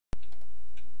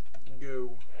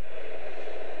go.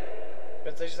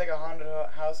 But it's just like a haunted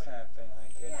house kind of thing.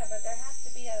 Like, yeah, but there has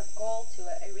to be a goal to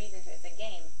it, a reason to it. It's a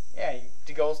game. Yeah,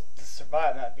 the goal is to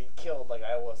survive, not be killed like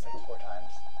I was like 4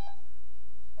 times.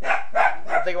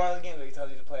 It's like one of those games that tells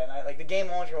you to play at night. Like the game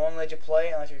won't let you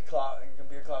play unless your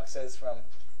computer clock says from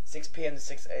 6 p.m. to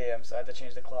 6 a.m. So I had to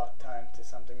change the clock time to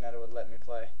something that it would let me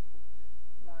play.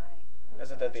 Why? That's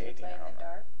what that'd be 18. Play in the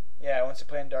dark? Yeah, once you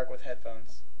play in dark with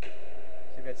headphones,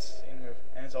 it gets in move,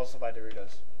 and it's also by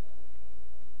Doritos.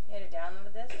 You had to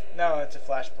download this? No, it's a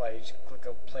flash play. You just click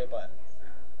a play button.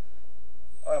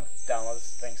 Oh, I download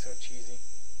this thing so cheesy.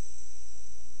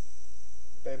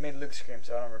 But it made Luke scream,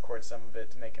 so I don't record some of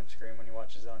it to make him scream when he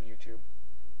watches it on YouTube.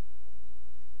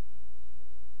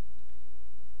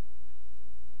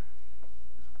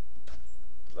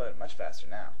 It's loaded much faster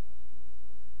now.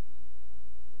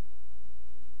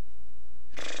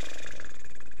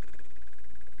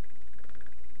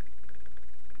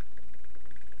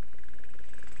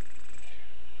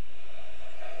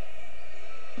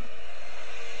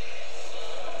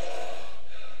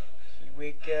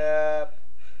 Wake up,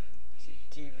 see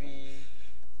TV,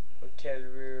 hotel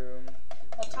room.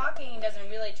 Well, talking doesn't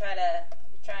really trying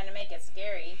to make it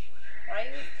scary. Why are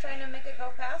you trying to make it go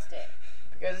past it?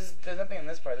 Because there's nothing in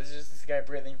this part. This is just this guy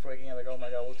breathing, freaking out, like, oh my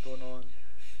god, what's going on?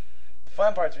 The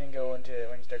fun part's when you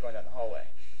start going down the hallway.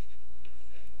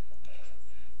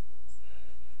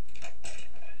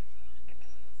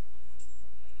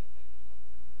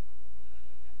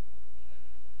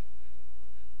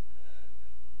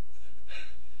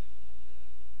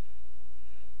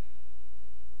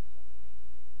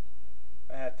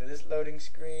 After this loading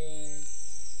screen,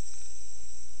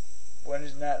 one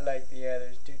is not like the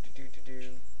others. Do.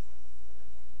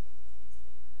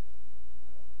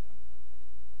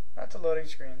 Lots of loading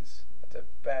screens. That's a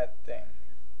bad thing.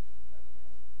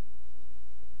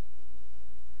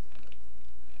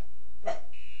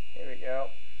 Here we go.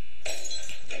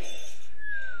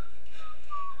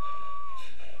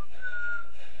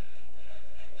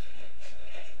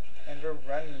 And we're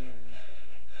running.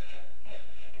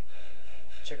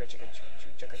 Chicka chicka choo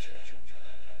choo chicka chicka choo choo.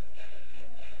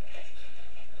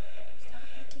 Stop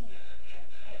looking.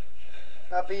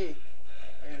 Puppy.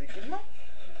 Are you the gizmo?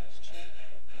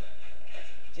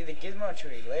 See, the gizmo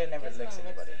tree. Leia never licks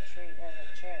anybody. The tree or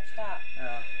the chair. Stop.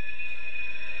 Oh.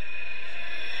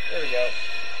 There we go.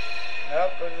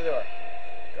 Nope, go to the door.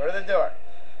 Go to the door.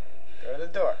 Go to the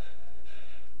door.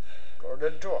 Go to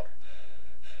the door.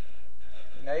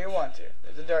 You know you want to.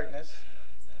 There's the darkness.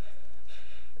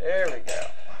 There we go.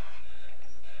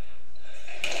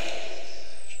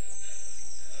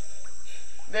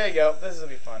 There you go. This will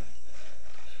be fun.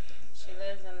 She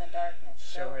lives in the darkness.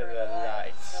 Show her the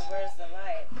lights. So where's the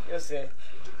light? You'll see.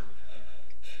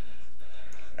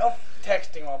 No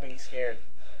texting while being scared.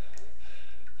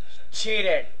 It's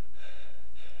cheating.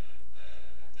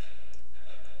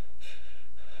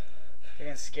 He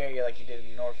can scare you like you did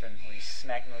in Orphan, where you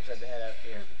smacked him upside the head out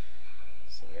here.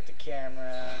 So we got the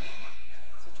camera.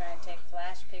 So try and take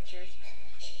flash pictures.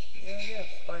 You gotta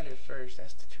find her first.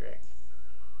 That's the trick.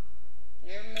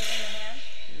 You're moving the hand?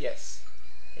 Yes.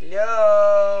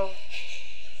 Hello.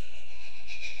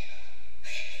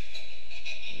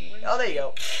 Oh, there you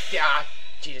go. Yeah.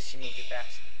 Jesus, she moved it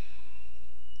fast.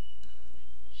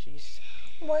 She's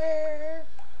somewhere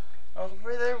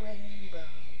over the rainbow.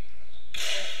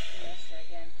 Yes,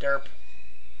 again. Derp.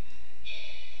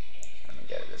 Let me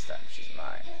get her this time. She's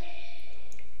mine.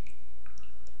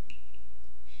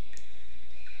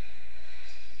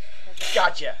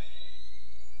 Gotcha.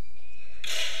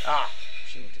 Ah,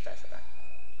 she moved too fast that time.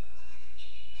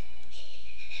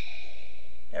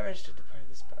 Never understood the part of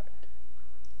this part.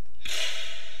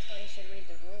 Well, you should read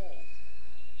the rules.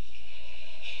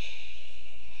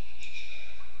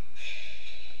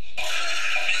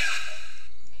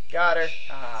 Got her.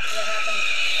 Ah. What happened?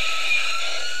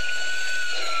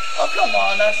 Oh, come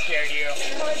on, that scared you.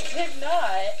 No, it did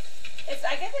not.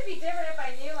 I guess it'd be different if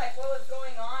I knew like what was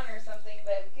going on or something,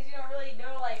 but because you don't really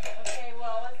know, like, okay,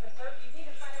 well, what's the purpose? You need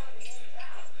to find out what the game's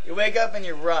about. You wake up and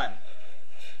you run.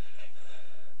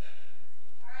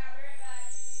 Alright, I'll be right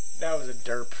back. That was a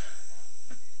derp.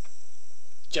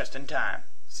 Just in time.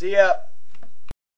 See ya.